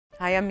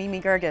Hi, I'm Mimi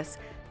Geerges.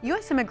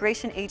 U.S.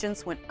 immigration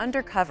agents went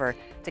undercover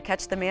to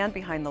catch the man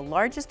behind the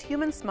largest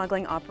human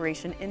smuggling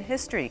operation in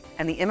history.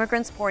 And the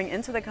immigrants pouring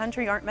into the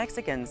country aren't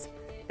Mexicans,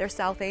 they're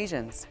South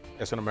Asians.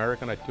 As an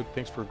American, I took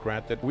things for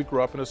granted. We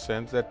grew up in a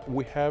sense that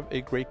we have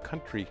a great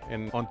country,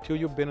 and until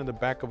you've been in the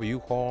back of a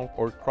U-Haul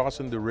or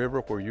crossing the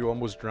river where you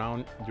almost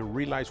drowned, you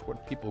realize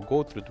what people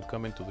go through to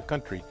come into the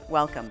country.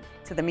 Welcome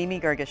to the Mimi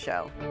Geerges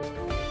Show.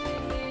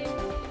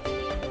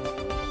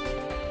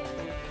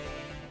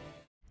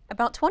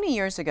 About 20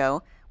 years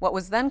ago, what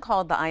was then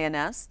called the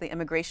INS, the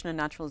Immigration and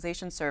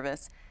Naturalization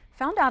Service,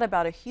 found out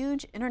about a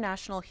huge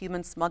international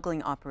human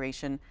smuggling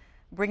operation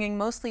bringing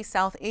mostly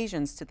South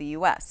Asians to the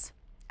U.S.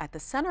 At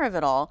the center of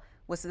it all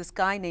was this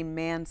guy named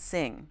Man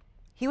Singh.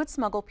 He would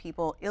smuggle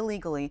people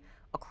illegally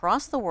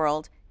across the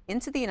world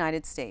into the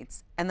United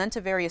States and then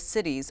to various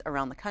cities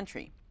around the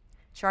country,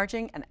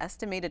 charging an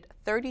estimated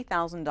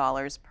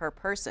 $30,000 per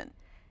person.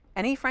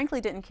 And he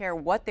frankly didn't care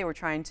what they were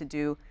trying to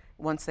do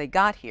once they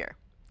got here,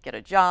 get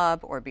a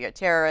job or be a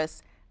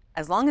terrorist,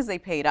 as long as they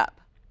paid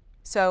up.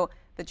 So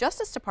the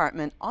Justice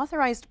Department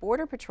authorized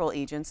Border Patrol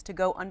agents to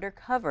go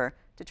undercover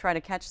to try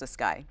to catch this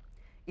guy.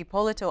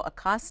 Hipolito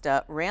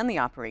Acosta ran the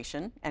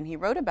operation, and he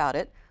wrote about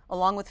it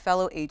along with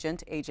fellow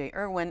agent A.J.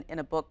 Irwin in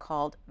a book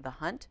called The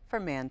Hunt for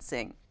Man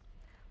Singh.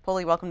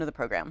 Poli, welcome to the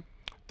program.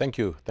 Thank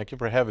you. Thank you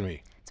for having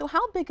me. So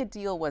how big a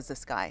deal was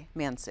this guy,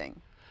 Man Singh?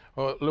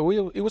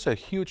 It was a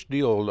huge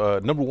deal.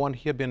 Number one,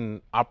 he had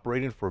been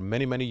operating for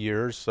many, many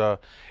years,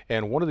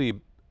 and one of the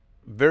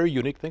very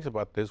unique things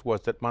about this was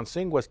that Man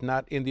Singh was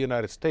not in the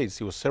United States.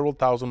 He was several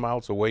thousand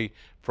miles away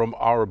from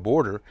our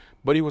border,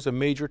 but he was a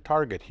major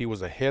target. He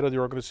was the head of the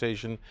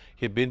organization.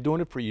 He had been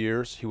doing it for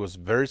years. He was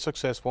very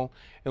successful.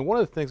 And one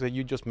of the things that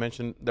you just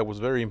mentioned that was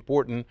very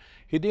important,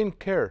 he didn't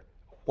care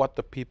what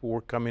the people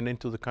were coming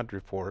into the country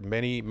for.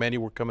 Many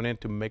were coming in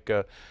to make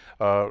a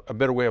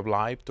better way of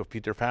life, to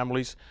feed their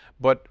families,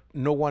 but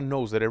no one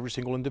knows that every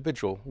single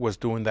individual was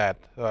doing that.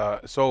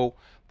 So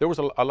there was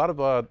a lot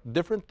of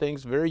different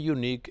things, very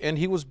unique, and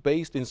he was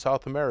based in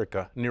South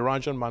America.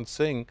 Niranjan Man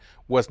Singh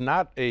was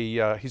not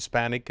a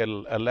Hispanic, a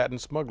Latin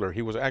smuggler.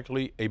 He was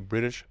actually a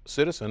British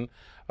citizen.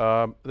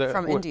 From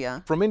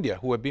India. From India,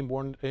 who had been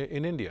born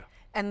in India.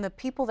 And the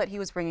people that he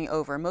was bringing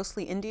over,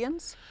 mostly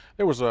Indians?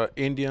 There was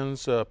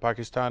Indians,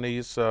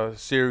 Pakistanis,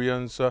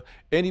 Syrians,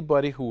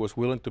 anybody who was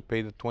willing to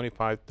pay the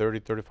 $25,000,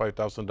 $30,000,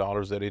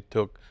 $35,000 that it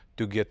took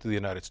to get to the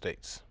United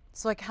States.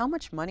 So like how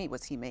much money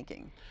was he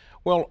making?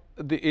 Well,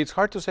 it's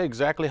hard to say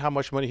exactly how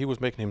much money he was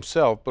making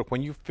himself, but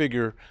when you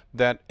figure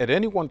that at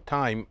any one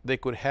time they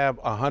could have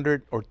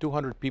 100 or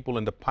 200 people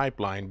in the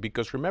pipeline,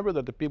 because remember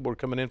that the people were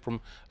coming in from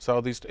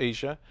Southeast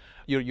Asia.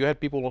 You had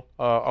people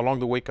along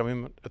the way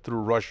coming through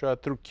Russia,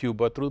 through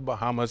Cuba, through the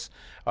Bahamas,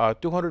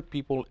 200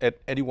 people at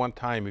any one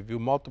time. If you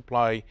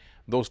multiply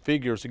those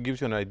figures, it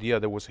gives you an idea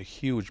there was a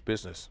huge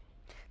business.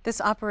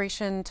 This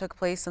operation took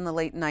place in the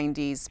late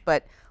 90s,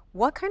 but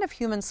what kind of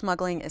human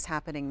smuggling is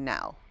happening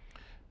now?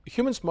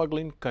 Human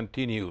smuggling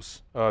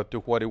continues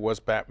to what it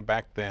was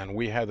back then.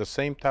 We had the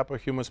same type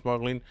of human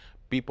smuggling.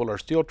 People are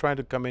still trying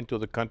to come into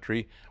the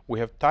country. We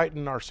have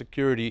tightened our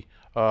security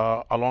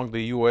along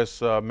the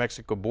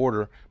U.S.-Mexico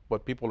border,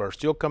 but people are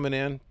still coming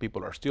in.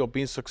 People are still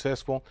being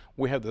successful.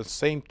 We have the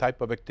same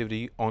type of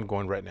activity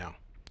ongoing right now.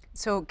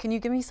 So can you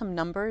give me some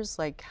numbers,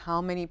 like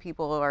how many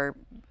people are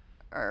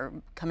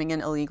coming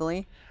in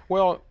illegally?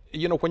 Well,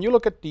 you know, when you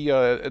look at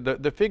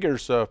the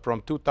figures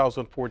from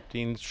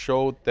 2014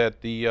 showed that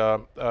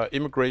the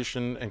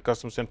Immigration and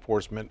Customs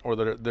Enforcement, or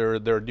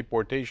their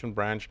deportation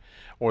branch,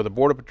 or the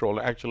Border Patrol,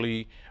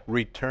 actually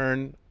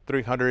returned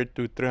 300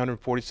 to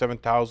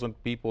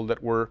 347,000 people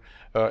that were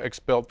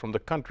expelled from the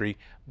country,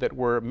 that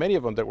were, many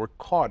of them that were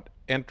caught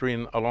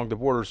entering along the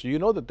border. So you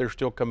know that they're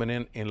still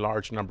coming in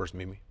large numbers,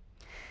 Mimi.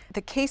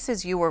 The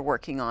cases you were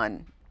working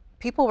on,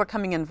 people were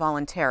coming in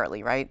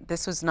voluntarily, right?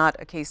 This was not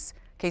a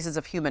cases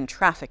of human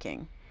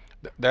trafficking.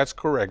 That's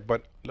correct,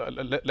 but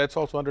let's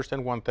also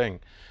understand one thing.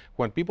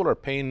 When people are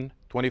paying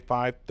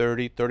 $25,000,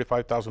 $30,000,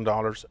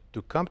 $35,000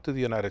 to come to the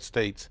United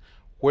States,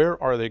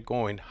 where are they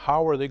going?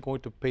 How are they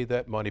going to pay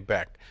that money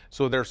back?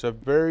 So there's a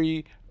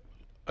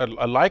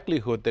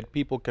likelihood that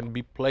people can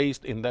be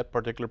placed in that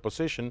particular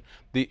position.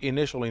 The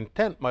initial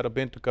intent might have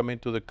been to come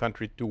into the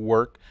country to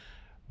work,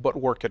 but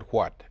work at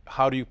what?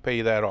 How do you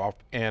pay that off?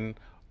 And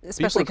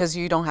especially because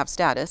you don't have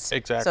status.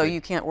 Exactly. So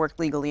you can't work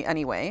legally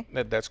anyway.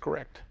 That's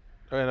correct.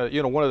 And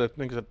you know, one of the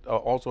things that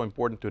also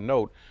important to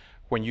note,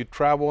 when you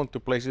travel into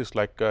places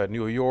like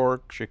New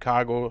York,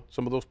 Chicago,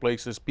 some of those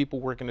places, people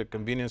working at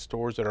convenience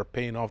stores that are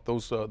paying off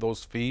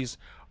those fees,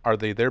 are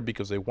they there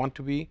because they want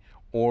to be,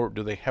 or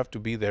do they have to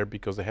be there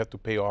because they have to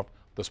pay off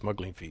the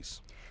smuggling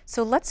fees?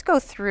 So let's go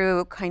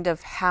through kind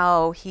of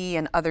how he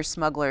and other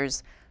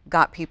smugglers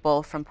got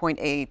people from point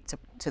A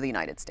to the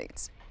United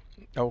States.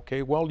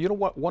 Okay, well, you know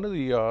what? One of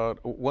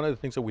the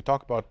things that we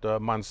talk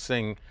about Man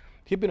Singh,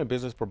 he'd been in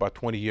business for about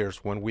 20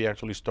 years when we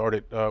actually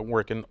started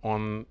working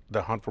on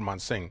the hunt for Man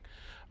Singh.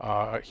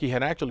 He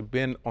had actually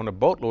been on a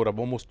boatload of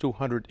almost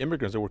 200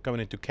 immigrants that were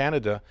coming into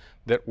Canada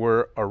that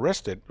were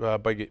arrested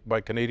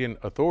by Canadian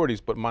authorities.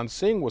 But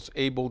Mansingh was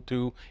able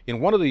to, in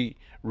one of the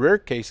rare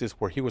cases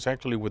where he was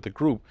actually with the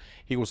group,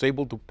 he was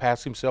able to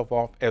pass himself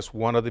off as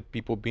one of the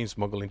people being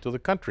smuggled into the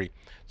country.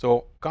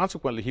 So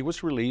consequently, he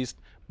was released,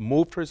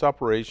 moved for his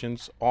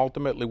operations,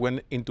 ultimately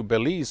went into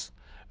Belize,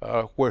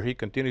 where he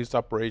continued his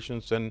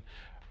operations and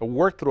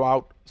worked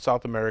throughout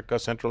South America,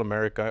 Central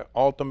America,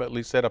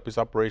 ultimately set up his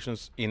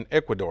operations in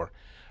Ecuador.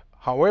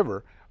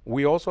 However,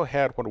 we also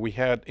had what we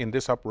had in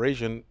this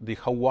operation, the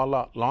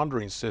hawala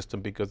laundering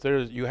system, because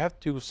you have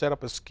to set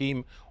up a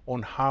scheme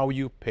on how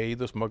you pay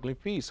the smuggling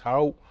fees.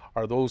 How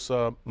are those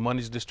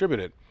monies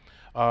distributed?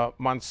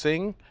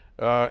 Mansingh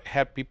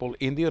had people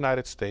in the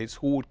United States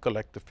who would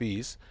collect the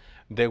fees.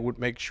 They would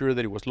make sure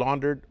that it was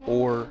laundered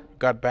or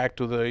got back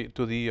to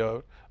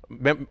the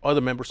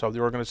other members of the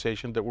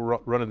organization that were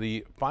running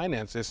the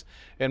finances,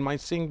 and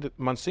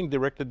Mansingh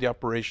directed the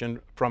operation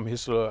from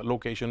his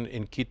location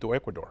in Quito,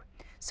 Ecuador.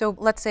 So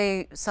let's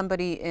say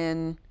somebody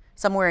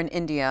somewhere in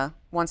India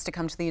wants to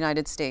come to the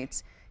United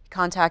States. He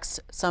contacts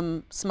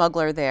some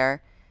smuggler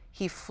there.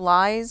 He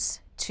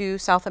flies to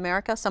South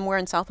America, somewhere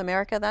in South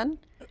America then?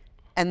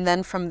 And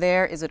then from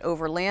there, is it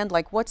overland?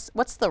 Like what's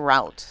the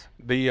route?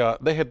 They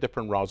had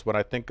different routes, but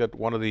I think that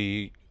one of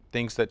the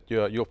things that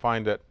you'll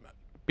find that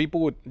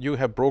you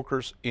have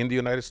brokers in the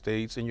United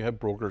States and you have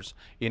brokers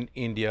in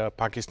India,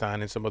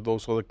 Pakistan, and some of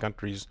those other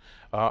countries,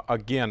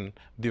 again,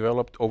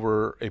 developed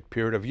over a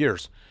period of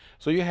years.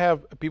 So you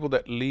have people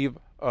that leave,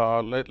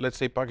 let's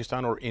say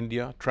Pakistan or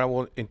India,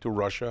 travel into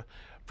Russia.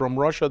 From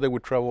Russia, they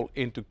would travel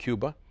into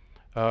Cuba.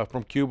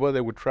 From Cuba,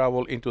 they would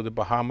travel into the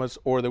Bahamas,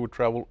 or they would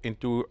travel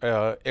into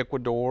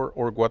Ecuador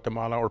or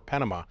Guatemala or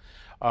Panama.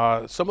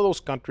 Some of those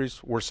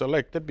countries were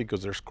selected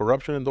because there's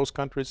corruption in those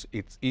countries.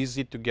 It's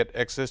easy to get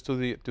access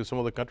to some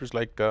of the countries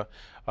like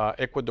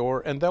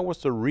Ecuador, and that was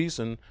the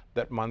reason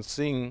that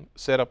Mansingh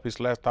set up his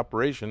last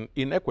operation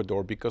in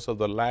Ecuador, because of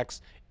the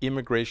lax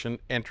immigration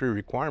entry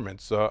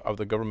requirements of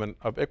the government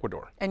of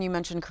Ecuador. And you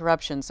mentioned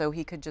corruption, so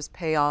he could just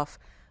pay off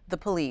the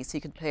police,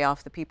 he could pay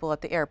off the people at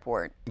the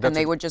airport, and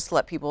they would just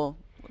let people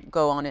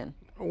go on in.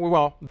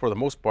 Well, for the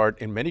most part,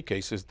 in many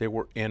cases, they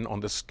were in on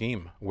the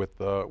scheme with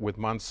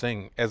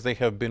Mansingh, as they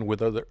have been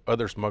with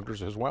other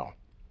smugglers as well.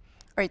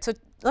 All right, so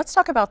let's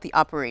talk about the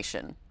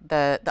operation,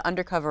 the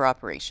undercover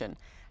operation.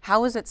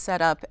 How was it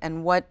set up,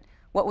 and what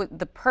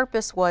the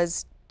purpose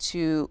was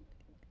to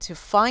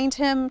find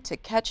him, to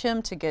catch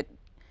him, to get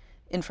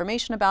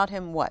information about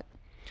him? What?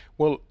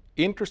 Well,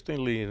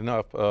 interestingly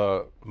enough,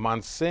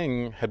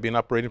 Mansingh had been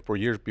operating for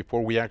years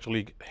before we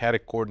actually had a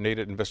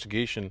coordinated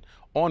investigation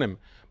on him.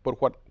 But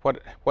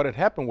what had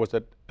happened was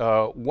that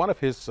one of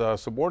his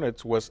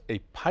subordinates was a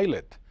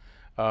pilot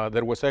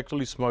that was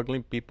actually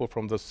smuggling people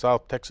from the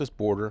South Texas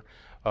border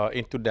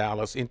into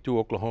Dallas, into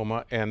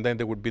Oklahoma, and then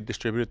they would be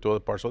distributed to other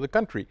parts of the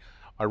country.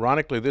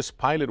 Ironically, this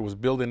pilot was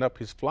building up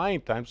his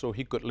flying time so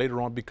he could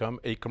later on become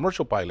a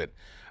commercial pilot.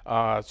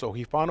 So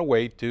he found a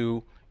way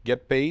to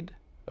get paid,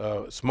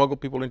 smuggle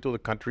people into the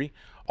country,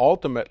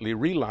 ultimately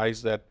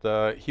realized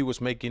that he was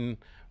making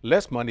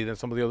less money than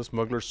some of the other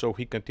smugglers, so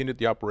he continued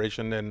the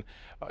operation, and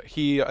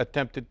he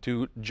attempted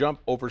to jump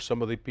over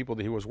some of the people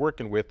that he was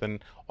working with,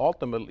 and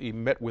ultimately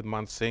met with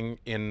Mansingh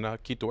in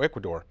Quito,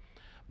 Ecuador.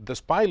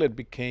 This pilot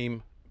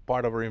became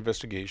part of our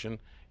investigation.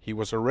 He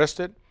was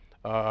arrested.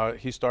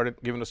 He started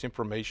giving us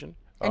information.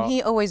 And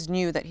he always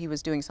knew that he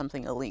was doing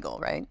something illegal,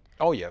 right?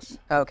 Oh yes.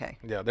 Okay.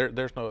 Yeah,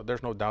 there's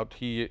no doubt.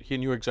 He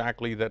knew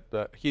exactly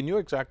that he knew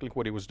exactly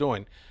what he was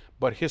doing,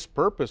 but his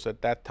purpose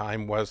at that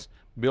time was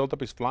build up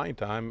his flying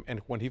time.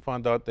 And when he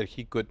found out that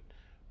he could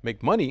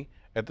make money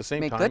at the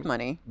same time, good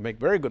money, make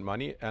very good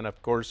money, and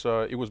of course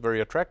it was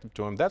very attractive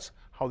to him. That's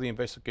how the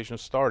investigation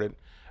started.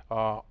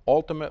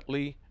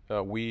 Ultimately,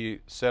 we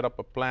set up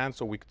a plan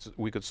so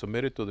we could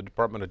submit it to the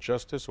Department of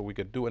Justice, so we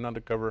could do an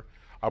undercover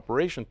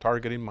operation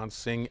targeting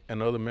Mansingh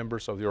and other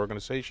members of the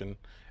organization,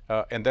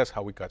 and that's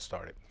how we got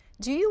started.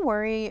 Do you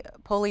worry,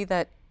 Poli,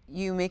 that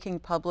you making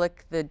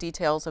public the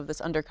details of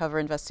this undercover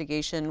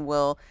investigation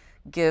will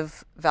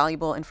give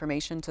valuable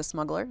information to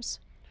smugglers?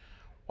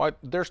 Well,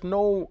 there's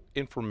no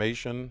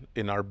information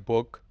in our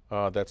book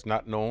that's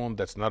not known,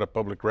 that's not a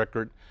public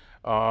record.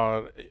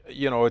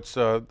 It's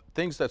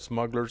things that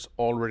smugglers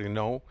already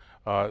know.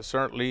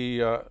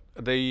 Certainly,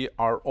 they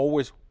are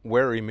always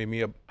wary,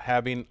 maybe, of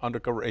having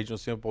undercover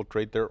agents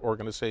infiltrate their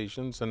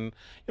organizations. And,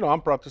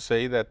 I'm proud to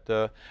say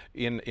that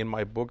in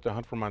my book, The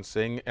Hunt for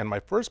Mansingh, and my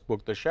first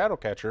book, The Shadow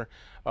Catcher,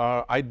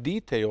 I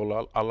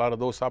detail a lot of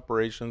those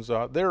operations.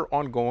 They're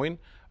ongoing.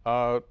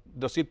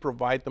 Does it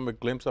provide them a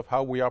glimpse of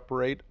how we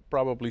operate?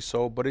 Probably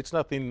so, but it's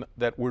nothing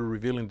that we're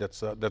revealing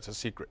that's a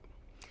secret.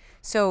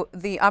 So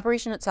the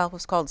operation itself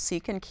was called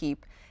Seek and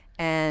Keep,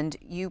 and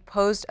you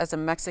posed as a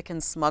Mexican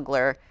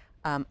smuggler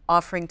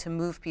offering to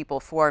move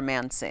people for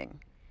Mansingh.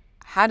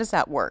 How does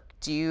that work?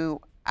 Do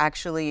you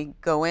actually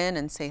go in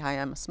and say, "Hi,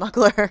 I'm a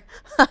smuggler.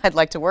 I'd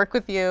like to work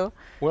with you"?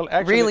 Well,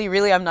 actually,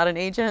 Really, I'm not an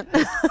agent.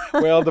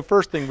 well, the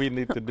first thing we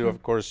need to do,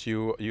 of course,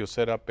 you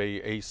set up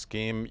a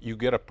scheme. You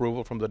get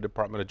approval from the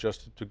Department of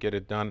Justice to get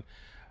it done.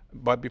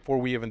 But before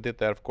we even did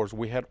that, of course,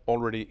 we had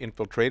already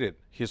infiltrated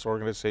his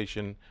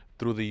organization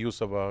through the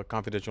use of a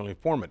confidential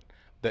informant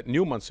that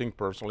knew Mansing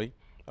personally.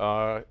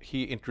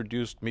 He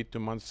introduced me to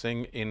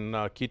Mansing in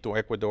Quito,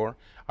 Ecuador.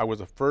 I was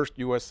the first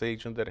U.S.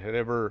 agent that had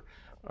ever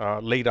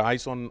laid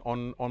eyes on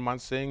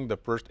Mansing, the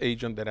first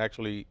agent that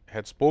actually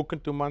had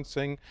spoken to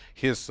Mansing.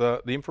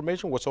 The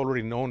information was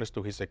already known as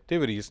to his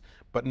activities,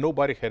 but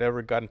nobody had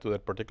ever gotten to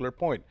that particular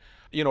point.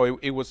 You know,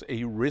 it was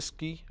a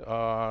risky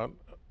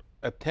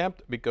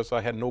attempt because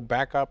I had no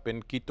backup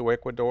in Quito,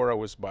 Ecuador. I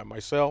was by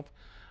myself.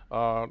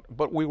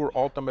 But we were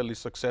ultimately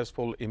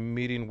successful in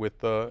meeting with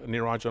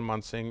Niranjan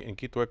Mansing in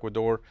Quito,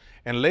 Ecuador,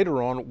 and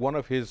later on, one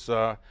of his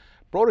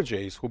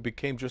proteges who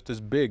became just as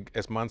big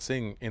as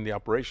Mansing in the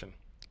operation.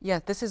 Yeah,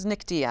 this is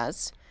Nick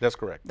Diaz. That's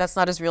correct. That's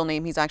not his real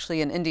name. He's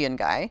actually an Indian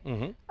guy.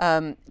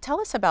 Tell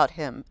us about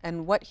him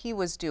and what he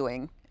was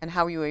doing and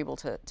how you were able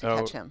to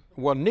catch him.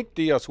 Well, Nick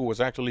Diaz, who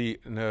was actually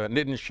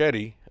Nitin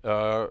Shetty,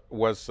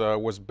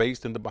 was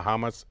based in the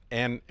Bahamas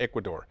and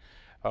Ecuador.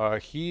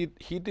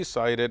 He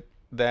decided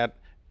that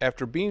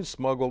after being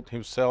smuggled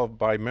himself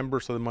by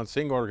members of the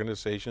Mansing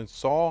organization,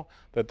 saw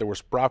that there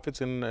was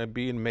profits in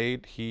being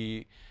made.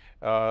 He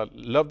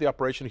loved the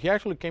operation. He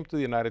actually came to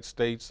the United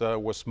States,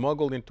 was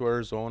smuggled into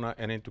Arizona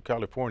and into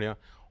California,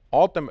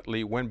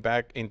 ultimately went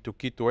back into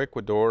Quito,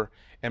 Ecuador,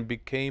 and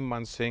became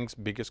Mansing's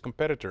biggest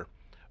competitor.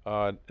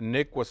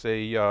 Nick was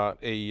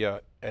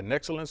an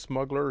excellent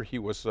smuggler. He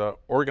was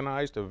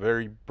organized, a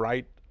very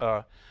bright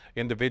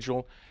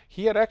individual.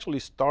 He had actually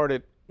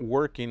started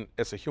working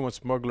as a human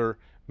smuggler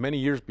many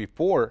years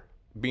before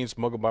being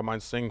smuggled by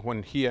Mansing,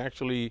 when he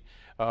actually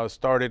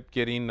started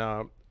getting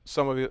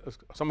some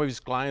of his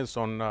clients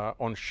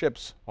on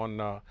ships,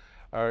 on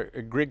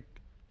Greek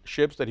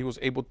ships, that he was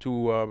able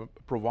to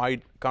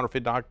provide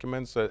counterfeit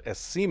documents as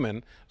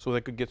seamen so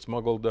they could get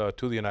smuggled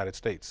to the United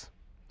States.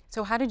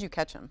 So how did you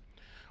catch him?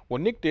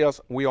 Well, Nick Diaz,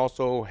 we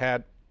also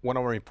had one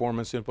of our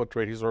informants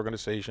infiltrate his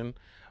organization.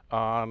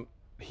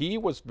 He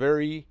was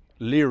very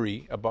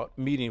leery about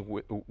meeting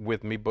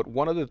with me, but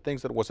one of the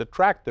things that was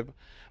attractive,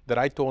 that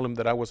I told him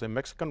that I was a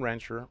Mexican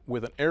rancher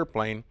with an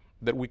airplane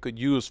that we could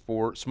use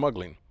for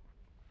smuggling.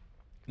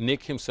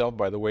 Nick himself,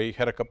 by the way,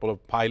 had a couple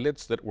of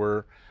pilots that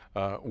were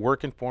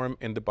working for him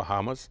in the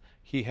Bahamas.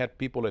 He had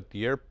people at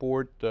the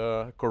airport,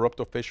 corrupt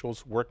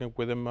officials working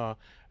with him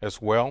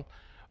as well.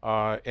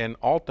 And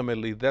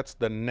ultimately, that's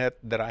the net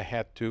that I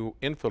had to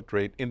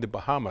infiltrate in the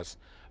Bahamas.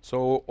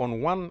 So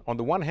on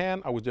the one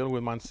hand, I was dealing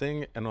with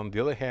Mansing, and on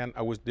the other hand,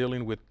 I was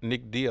dealing with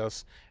Nick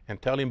Diaz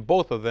and telling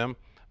both of them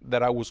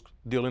that I was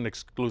dealing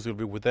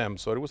exclusively with them.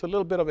 So it was a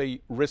little bit of a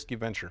risky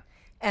venture.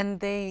 And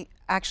they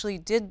actually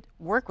did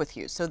work with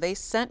you. So they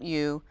sent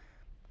you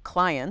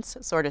clients,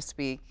 so to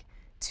speak,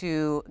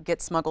 to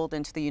get smuggled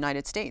into the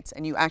United States,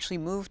 and you actually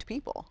moved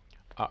people.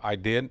 I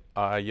did.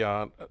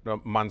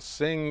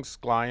 Mansing's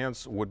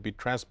clients would be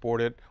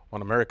transported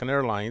on American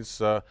Airlines.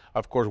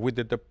 Of course, we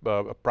did the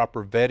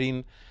proper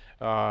vetting.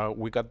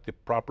 We got the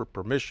proper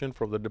permission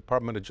from the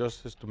Department of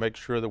Justice to make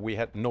sure that we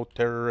had no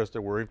terrorists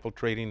that were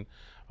infiltrating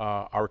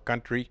our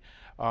country.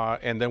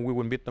 And then we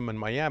would meet them in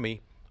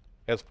Miami.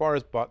 As far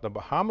as the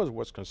Bahamas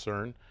was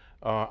concerned,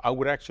 I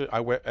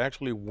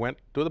actually went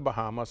to the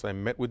Bahamas. I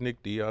met with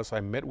Nick Diaz. I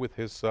met with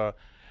his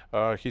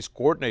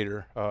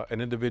coordinator,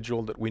 an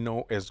individual that we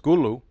know as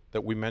Gulu,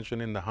 that we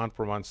mentioned in the hunt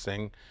for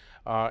Mansing,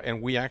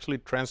 and we actually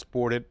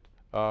transported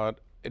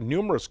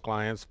numerous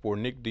clients for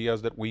Nick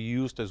Diaz that we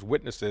used as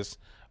witnesses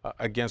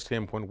against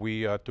him when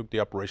we took the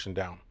operation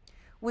down.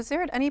 Was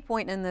there at any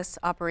point in this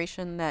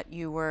operation that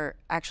you were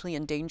actually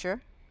in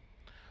danger?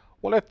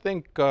 Well, I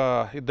think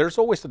there's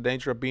always the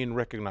danger of being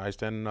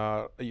recognized, and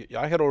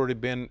I had already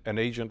been an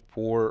agent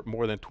for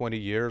more than 20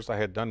 years. I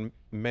had done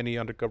many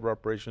undercover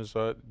operations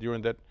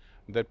during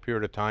that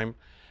period of time.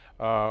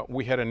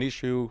 We had an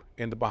issue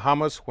in the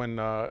Bahamas when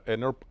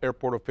an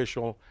airport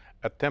official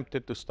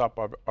attempted to stop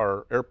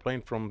our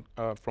airplane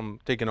from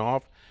taking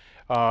off.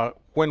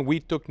 When we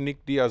took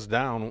Nick Diaz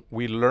down,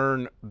 we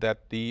learned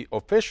that the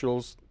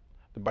officials,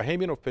 the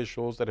Bahamian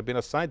officials that had been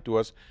assigned to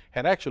us,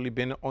 had actually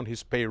been on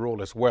his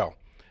payroll as well.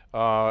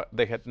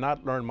 They had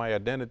not learned my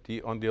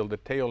identity until the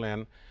tail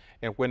end.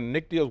 And when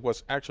Nick Diaz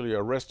was actually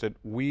arrested,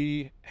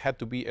 we had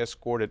to be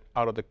escorted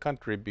out of the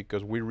country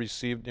because we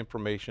received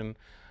information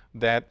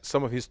that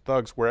some of his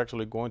thugs were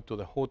actually going to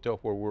the hotel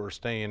where we were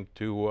staying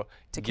to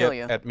kill get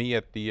you. at me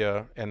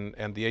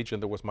and the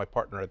agent that was my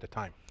partner at the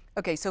time.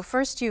 Okay, so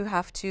first you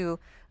have to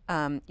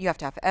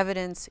have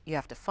evidence, you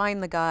have to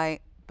find the guy,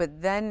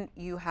 but then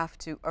you have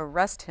to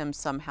arrest him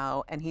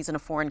somehow, and he's in a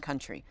foreign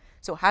country.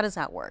 So how does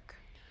that work?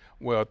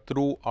 Well,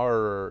 through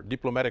our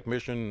diplomatic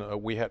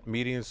mission, we had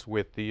meetings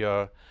with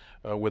the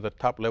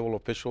top level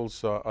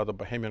officials of the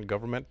Bahamian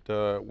government.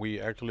 We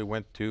actually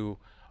went to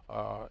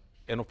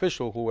an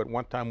official who at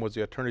one time was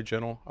the Attorney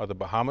General of the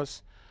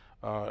Bahamas,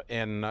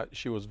 and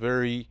she was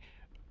very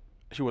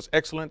she was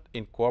excellent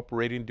in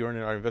cooperating during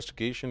our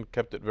investigation,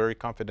 kept it very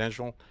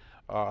confidential,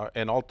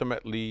 and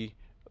ultimately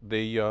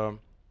they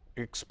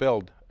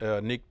expelled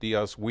Nick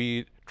Diaz.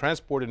 We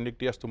transported Nick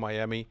Diaz to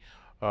Miami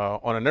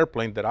on an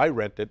airplane that I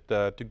rented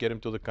to get him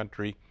to the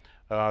country.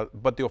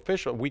 But the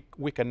official,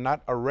 we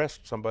cannot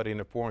arrest somebody in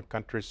a foreign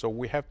country, so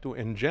we have to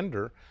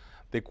engender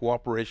the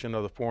cooperation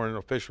of the foreign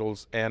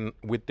officials, and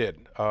we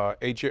did.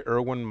 A.J.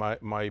 Irwin,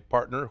 my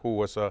partner, who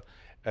was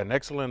an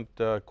excellent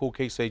cool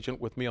case agent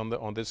with me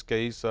on this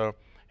case,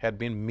 had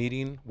been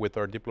meeting with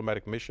our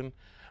diplomatic mission.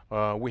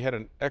 We had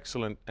an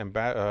excellent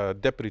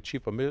Deputy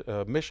Chief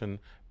of Mission,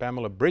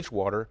 Pamela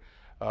Bridgewater,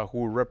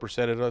 who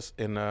represented us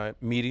in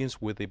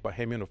meetings with the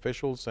Bahamian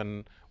officials,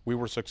 and we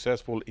were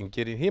successful in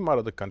getting him out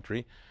of the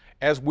country,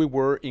 as we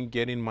were in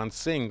getting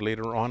Mansing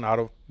later on out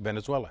of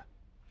Venezuela.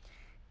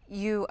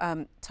 You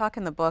talk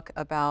in the book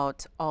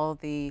about all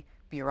the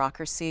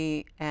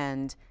bureaucracy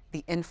and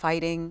the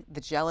infighting, the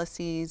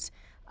jealousies,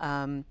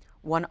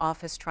 one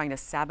office trying to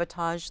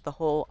sabotage the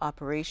whole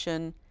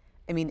operation.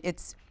 I mean,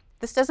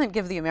 this doesn't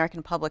give the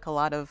American public a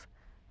lot of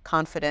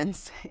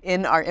confidence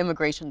in our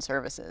immigration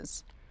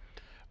services.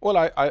 Well,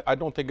 I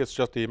don't think it's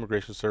just the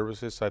immigration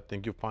services. I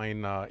think you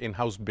find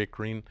in-house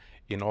bickering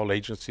in all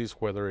agencies,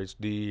 whether it's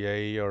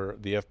DEA or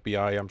the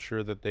FBI. I'm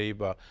sure that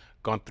they've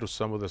gone through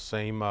some of the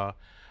same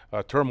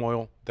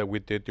turmoil that we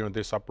did during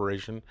this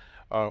operation.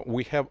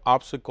 We have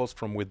obstacles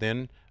from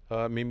within,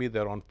 Mimi,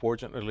 that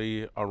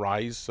unfortunately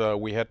arise.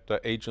 We had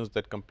agents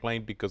that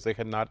complained because they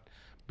had not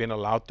been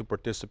allowed to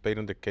participate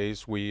in the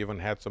case. We even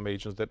had some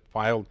agents that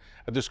filed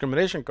a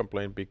discrimination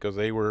complaint because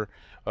they were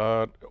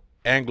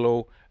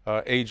Anglo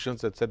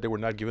agents that said they were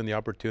not given the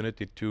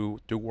opportunity to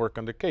work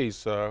on the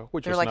case,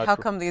 which They're is like, not how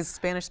come these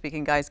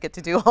Spanish-speaking guys get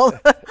to do all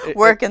the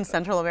work in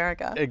Central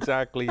America?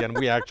 Exactly, and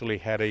we actually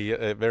had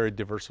a very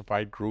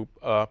diversified group.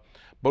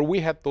 But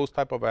we had those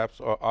type of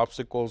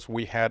obstacles.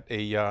 We had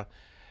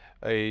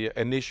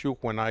an issue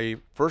when I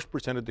first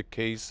presented the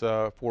case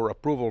for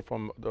approval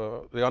from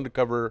the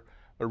Undercover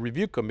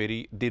Review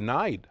Committee,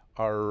 denied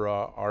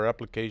our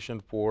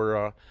application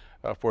for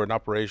an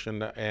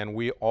operation, and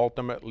we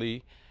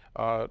ultimately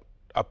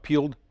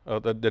appealed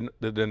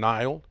the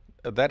denial.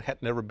 That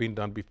had never been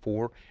done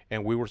before,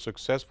 and we were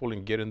successful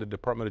in getting the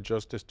Department of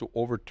Justice to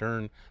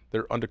overturn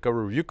their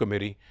Undercover Review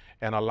Committee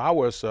and allow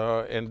us,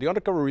 and the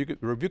Undercover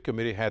Review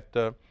Committee had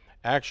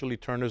actually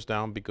turned us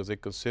down because they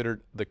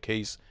considered the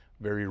case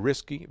very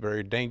risky,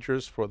 very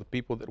dangerous for the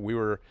people that we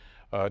were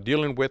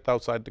dealing with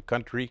outside the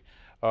country,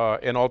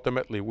 and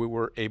ultimately we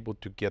were able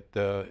to get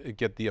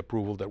the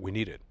approval that we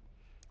needed.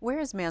 Where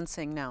is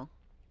Mansing now?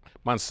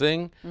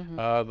 Mansing,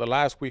 the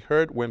last we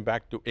heard, went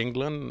back to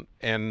England,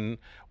 and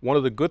one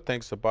of the good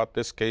things about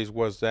this case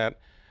was that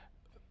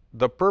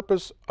the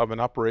purpose of an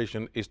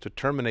operation is to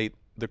terminate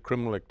the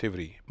criminal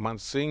activity.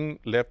 Mansing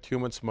left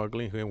human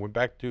smuggling and went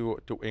back to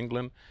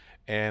England,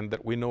 and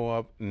that we know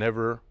of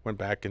never went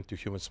back into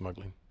human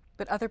smuggling.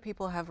 But other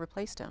people have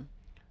replaced him.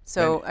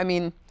 So, I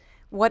mean,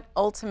 what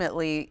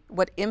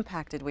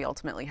impact did we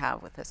ultimately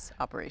have with this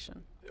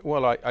operation?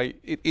 Well,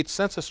 it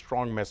sends a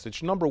strong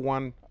message. Number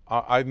one,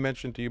 I've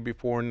mentioned to you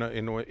before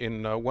in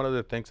one of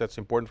the things that's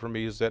important for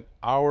me is that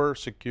our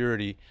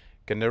security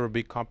can never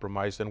be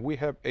compromised, and we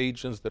have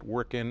agents that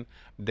work in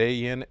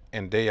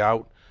and day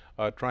out,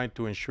 trying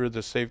to ensure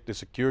the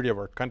security of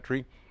our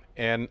country.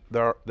 And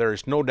there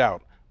is no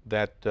doubt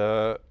that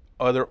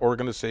other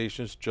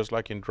organizations, just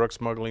like in drug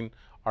smuggling,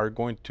 are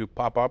going to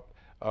pop up.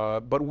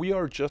 But we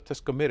are just as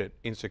committed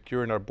in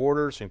securing our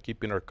borders and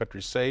keeping our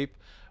country safe.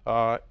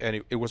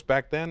 And it was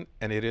back then,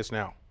 and it is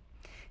now.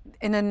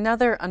 In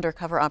another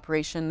undercover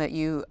operation that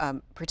you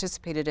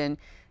participated in,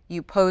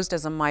 you posed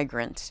as a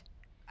migrant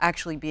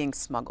actually being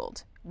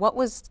smuggled. What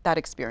was that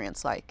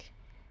experience like?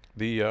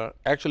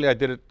 Actually, I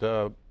did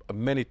it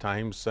many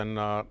times, and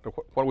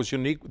what was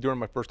unique during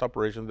my first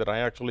operation that I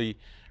actually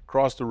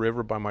crossed the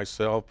river by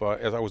myself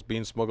as I was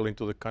being smuggled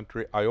into the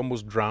country. I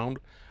almost drowned.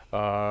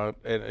 And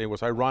it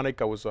was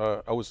ironic. I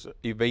was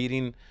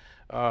evading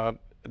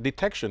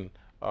detection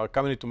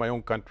coming into my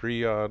own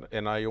country,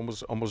 and I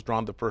almost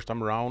drowned the first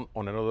time around.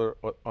 On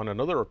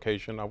another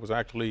occasion, I was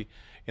actually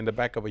in the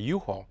back of a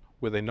U-Haul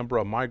with a number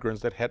of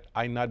migrants that had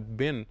I not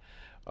been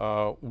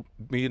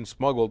being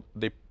smuggled,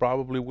 they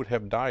probably would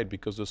have died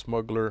because the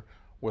smuggler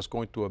was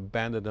going to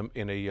abandon them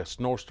in a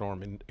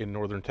snowstorm in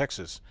northern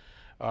Texas.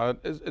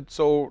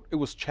 So it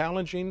was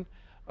challenging.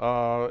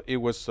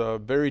 It was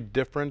very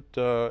different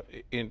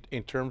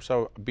in terms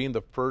of being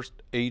the first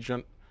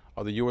agent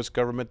of the U.S.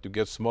 government to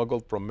get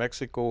smuggled from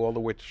Mexico all the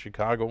way to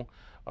Chicago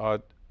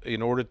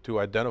in order to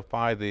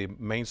identify the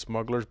main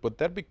smugglers. But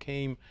that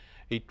became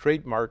a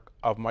trademark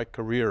of my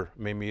career,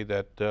 Mimi,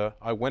 that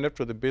I went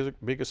after the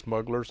biggest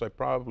smugglers. I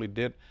probably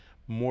did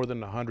more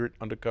than 100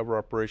 undercover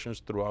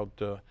operations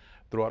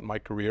throughout my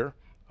career,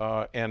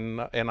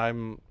 and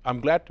I'm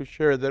glad to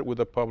share that with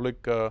the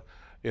public.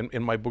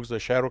 In my books, The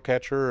Shadow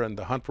Catcher and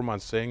The Hunt for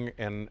Mansing,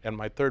 and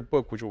my third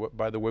book, which,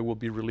 by the way, will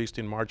be released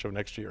in March of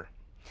next year.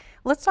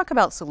 Let's talk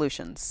about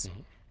solutions.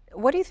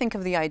 What do you think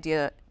of the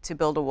idea to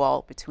build a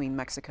wall between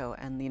Mexico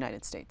and the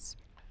United States?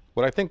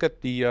 Well, I think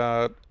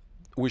that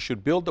we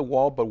should build the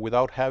wall, but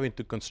without having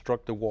to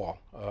construct the wall.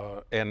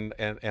 And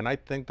I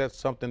think that's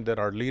something that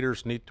our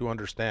leaders need to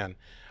understand.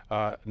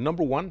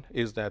 Number one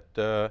is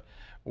that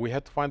we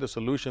have to find a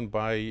solution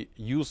by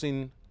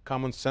using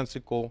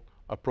commonsensical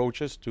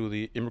approaches to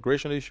the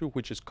immigration issue,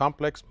 which is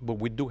complex, but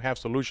we do have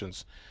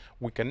solutions.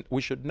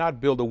 We should not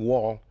build a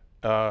wall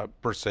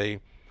per se,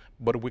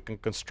 but we can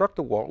construct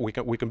a wall.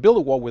 We can build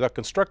a wall without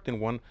constructing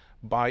one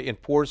by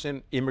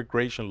enforcing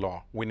immigration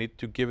law. We need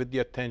to give it the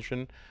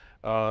attention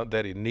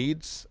that it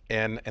needs,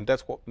 and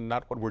that's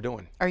not what we're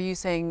doing. Are you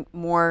saying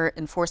more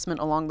enforcement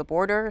along the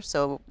border?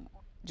 So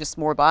just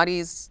more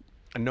bodies?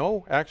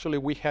 No, actually,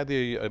 we had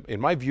in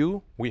my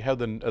view, we have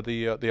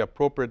the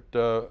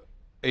appropriate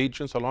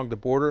agents along the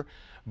border,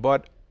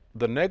 but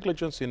the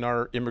negligence in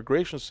our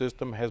immigration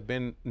system has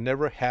been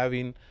never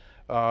having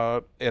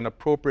an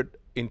appropriate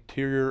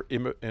interior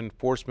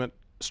enforcement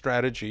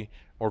strategy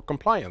or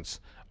compliance.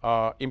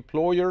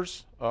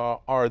 Employers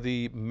are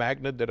the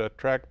magnet that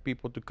attract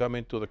people to come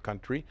into the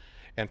country,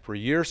 and for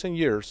years and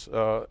years,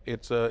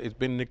 it's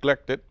been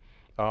neglected.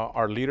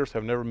 Our leaders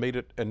have never made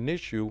it an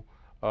issue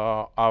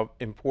of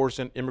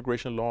enforcing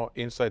immigration law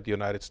inside the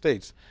United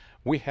States.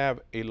 We have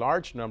a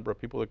large number of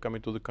people that come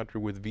into the country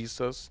with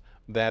visas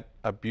that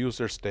abuse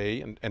their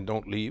stay and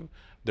don't leave.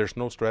 There's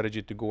no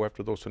strategy to go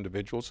after those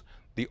individuals.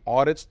 The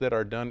audits that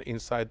are done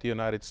inside the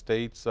United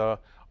States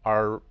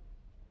are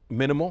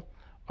minimal.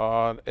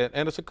 And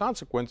as a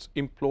consequence,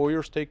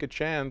 employers take a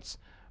chance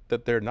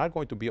that they're not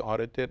going to be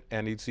audited,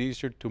 and it's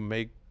easier to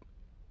make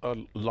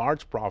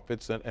large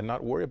profits and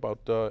not worry about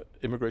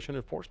immigration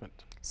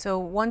enforcement. So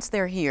once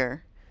they're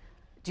here,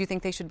 do you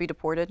think they should be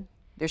deported?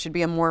 There should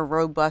be a more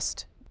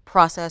robust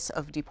process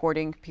of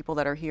deporting people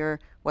that are here,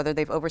 whether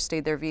they've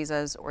overstayed their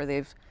visas or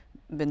they've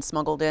been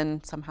smuggled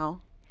in somehow?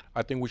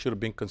 I think we should have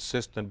been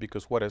consistent,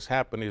 because what has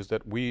happened is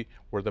that we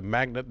were the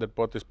magnet that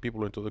brought these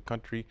people into the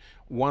country.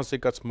 Once they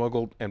got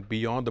smuggled and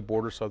beyond the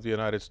borders of the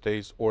United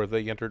States, or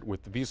they entered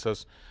with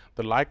visas,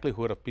 the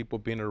likelihood of people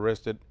being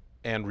arrested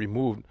and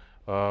removed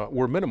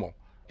were minimal.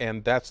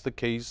 And that's the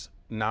case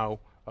now.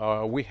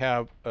 You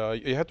have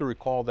to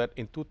recall that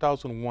in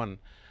 2001,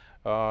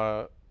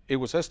 it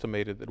was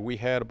estimated that we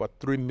had about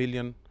 3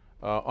 million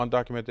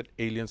undocumented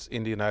aliens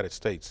in the United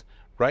States.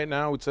 Right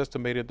now, it's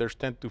estimated there's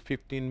 10 to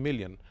 15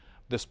 million.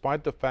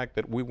 Despite the fact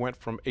that we went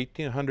from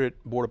 1,800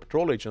 Border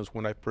Patrol agents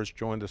when I first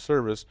joined the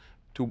service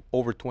to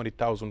over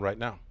 20,000 right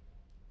now.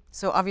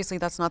 So obviously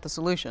that's not the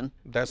solution.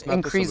 That's not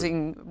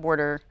increasing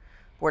border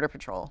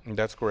patrol.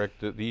 That's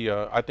correct.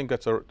 I think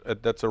that's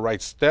a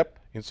right step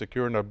in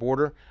securing our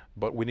border,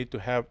 but we need to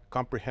have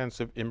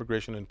comprehensive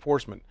immigration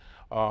enforcement.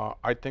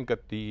 I think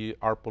that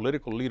our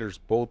political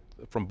leaders,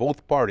 from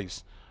both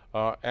parties,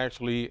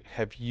 actually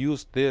have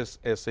used this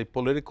as a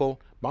political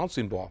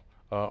bouncing ball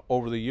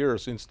over the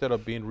years, instead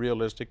of being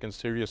realistic and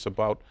serious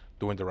about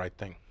doing the right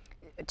thing.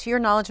 To your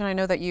knowledge, and I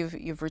know that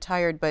you've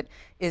retired, but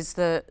is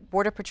the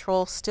Border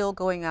Patrol still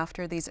going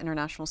after these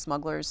international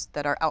smugglers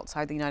that are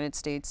outside the United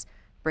States,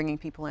 bringing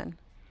people in?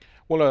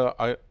 Well,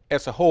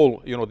 as a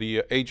whole,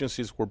 the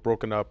agencies were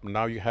broken up.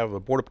 Now you have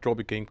Border Patrol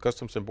became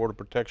Customs and Border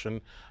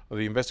Protection.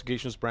 The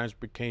investigations branch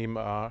became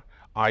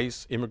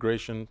ICE,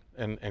 Immigration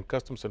and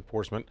Customs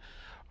Enforcement.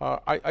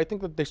 I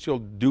think that they still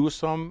do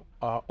some.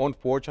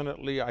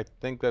 Unfortunately, I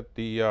think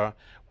that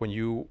when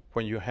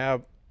you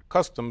have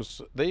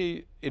customs,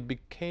 it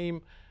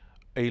became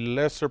a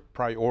lesser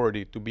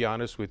priority, to be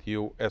honest with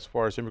you, as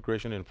far as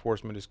immigration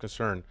enforcement is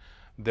concerned.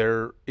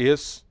 There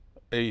is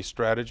a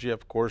strategy,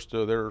 of course.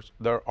 There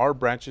are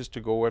branches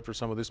to go after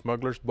some of these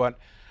smugglers, but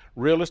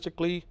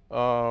realistically,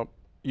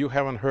 you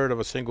haven't heard of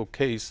a single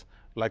case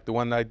like the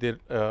one I did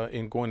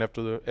in going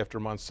after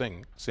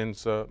Mansing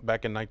since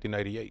back in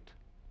 1998.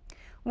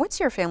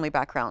 What's your family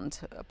background,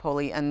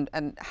 Poli, and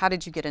how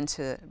did you get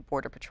into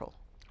Border Patrol?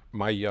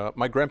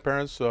 My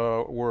grandparents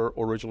were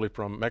originally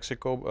from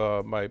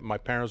Mexico. My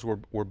parents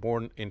were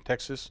born in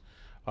Texas.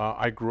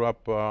 I grew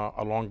up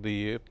along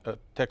the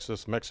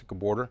Texas-Mexico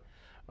border.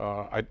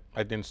 I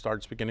didn't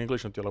start speaking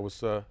English until I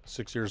was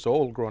 6 years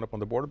old, growing up on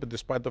the border, but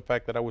despite the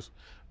fact that I was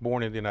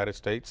born in the United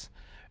States.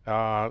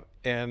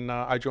 And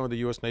I joined the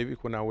U.S. Navy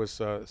when I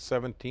was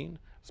 17,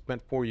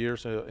 spent 4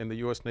 years in the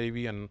U.S.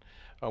 Navy, and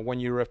 1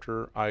 year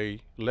after I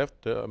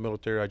left the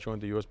military, I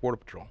joined the U.S. Border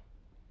Patrol.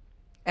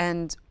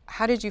 And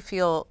how did you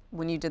feel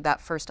when you did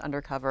that first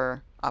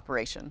undercover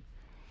operation?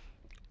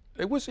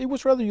 It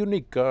was rather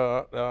unique.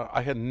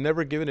 I had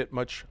never given it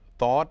much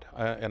thought,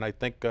 and I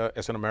think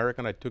as an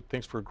American, I took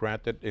things for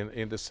granted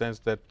in the sense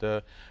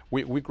that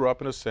we grew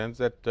up in a sense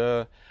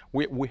that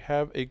we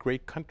have a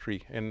great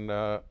country, and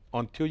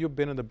until you've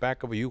been in the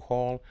back of a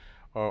U-Haul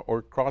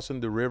or crossing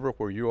the river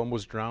where you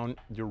almost drown,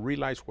 you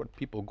realize what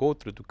people go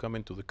through to come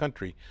into the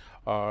country.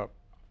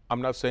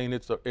 I'm not saying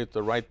it's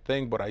the right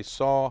thing, but I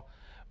saw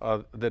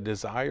the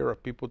desire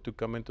of people to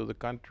come into the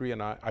country,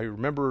 and I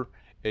remember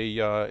a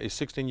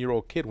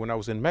 16-year-old kid when I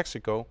was in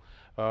Mexico.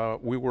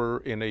 We were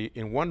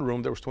in one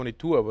room. There was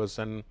 22 of us,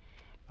 and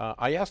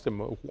I asked him,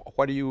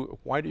 why do you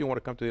want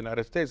to come to the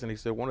United States? And he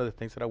said, one of the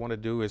things that I want to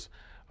do is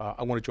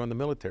I want to join the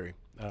military.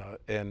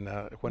 When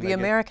The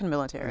American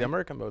military. The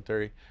American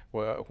military.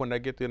 When I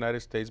get to the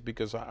United States,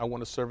 because I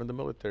want to serve in the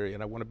military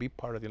and I want to be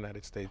part of the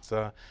United States.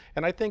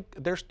 And I think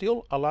there's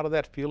still a lot of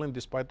that feeling,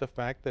 despite the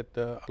fact that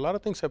a lot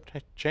of things have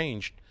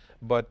changed.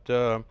 But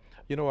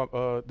you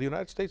know, the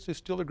United States is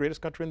still the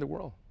greatest country in the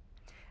world.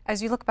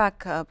 As you look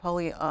back,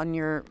 Paulie, on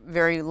your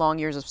very long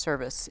years of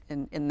service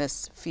in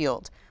this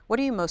field, what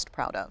are you most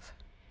proud of?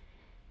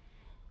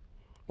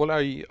 Well,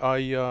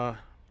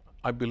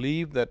 I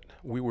believe that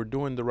we were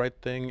doing the right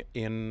thing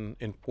in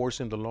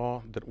enforcing the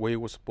law that way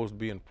it was supposed to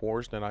be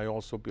enforced, and I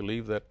also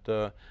believe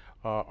that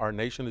our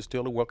nation is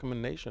still a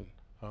welcoming nation,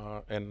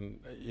 and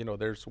you know,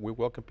 we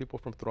welcome people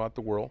from throughout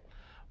the world,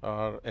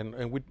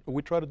 and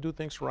we try to do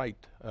things right,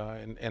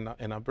 and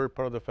I'm very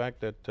proud of the fact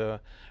that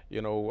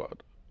you know,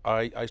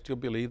 I still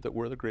believe that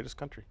we're the greatest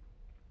country.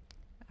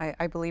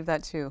 I believe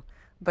that too,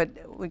 but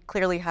we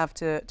clearly have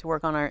to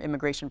work on our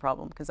immigration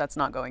problem, because that's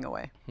not going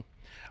away.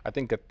 I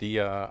think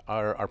that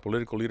our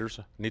political leaders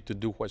need to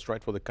do what's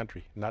right for the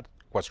country, not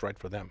what's right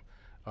for them.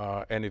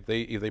 And if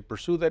they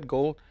pursue that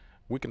goal,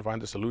 we can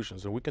find the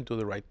solutions and we can do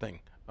the right thing.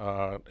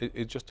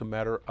 It's just a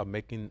matter of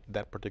making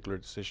that particular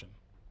decision.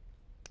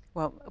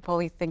 Well,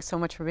 Paulie, thanks so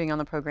much for being on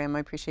the program. I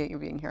appreciate you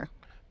being here.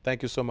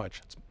 Thank you so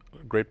much. It's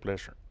a great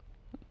pleasure.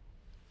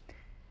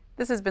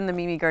 This has been the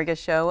Mimi Geerges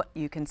Show.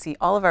 You can see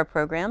all of our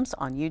programs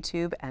on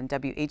YouTube and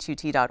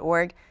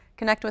WHUT.org.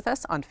 Connect with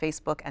us on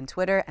Facebook and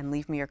Twitter and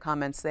leave me your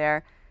comments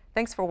there.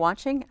 Thanks for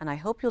watching, and I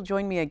hope you'll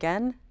join me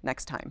again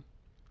next time.